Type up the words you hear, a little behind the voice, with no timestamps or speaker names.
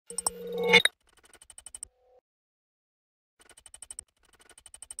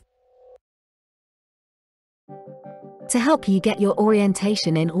To help you get your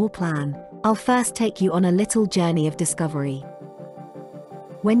orientation in Allplan, I'll first take you on a little journey of discovery.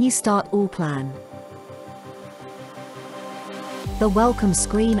 When you start Allplan, the welcome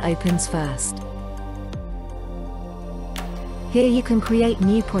screen opens first. Here you can create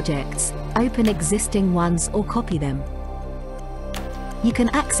new projects, open existing ones or copy them. You can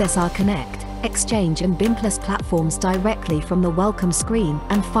access our Connect, Exchange and BIM+ platforms directly from the welcome screen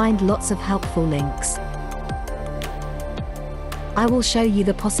and find lots of helpful links. I will show you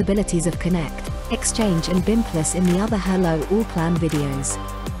the possibilities of Connect, Exchange and BIM+ in the other Hello Allplan videos.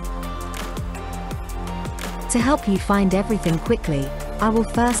 To help you find everything quickly, I will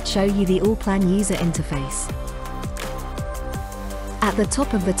first show you the Allplan user interface. At the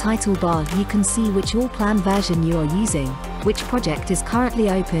top of the title bar you can see which Allplan version you are using, which project is currently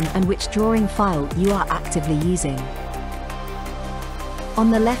open and which drawing file you are actively using. On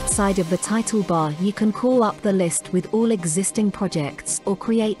the left side of the title bar you can call up the list with all existing projects or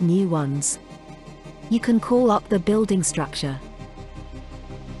create new ones. You can call up the building structure,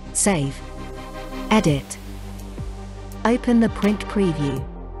 save, edit, open the print preview,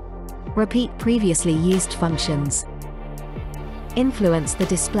 repeat previously used functions, influence the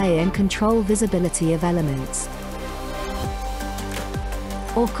display and control visibility of elements,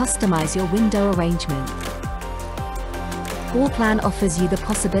 or customize your window arrangement. Allplan offers you the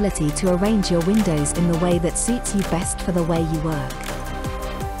possibility to arrange your windows in the way that suits you best for the way you work.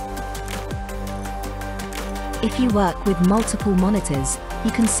 If you work with multiple monitors,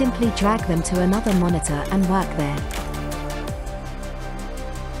 you can simply drag them to another monitor and work there.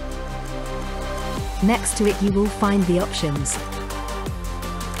 Next to it you will find the options.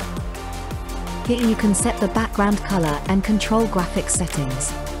 Here you can set the background color and control graphics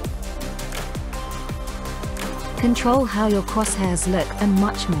settings. Control how your crosshairs look and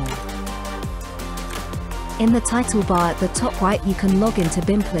much more. In the title bar at the top right you can log into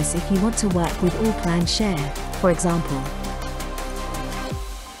BIM+ if you want to work with Allplan Share, for example.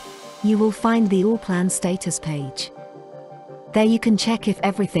 You will find the Allplan status page. There you can check if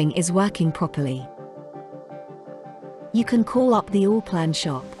everything is working properly. You can call up the Allplan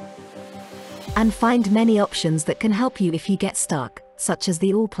shop and find many options that can help you if you get stuck, such as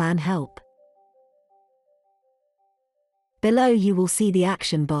the Allplan help. Below you will see the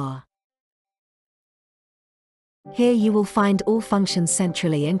action bar. Here you will find all functions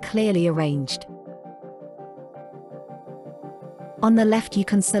centrally and clearly arranged. On the left you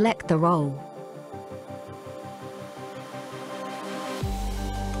can select the role.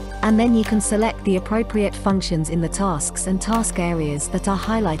 And then you can select the appropriate functions in the tasks and task areas that are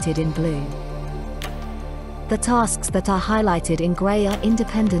highlighted in blue. The tasks that are highlighted in grey are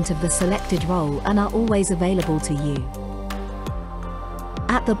independent of the selected role and are always available to you.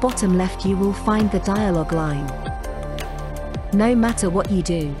 At the bottom left you will find the dialog line. No matter what you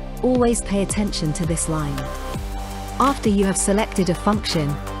do, always pay attention to this line. After you have selected a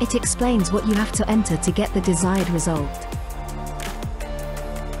function, it explains what you have to enter to get the desired result.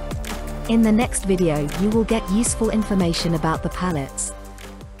 In the next video you will get useful information about the palettes.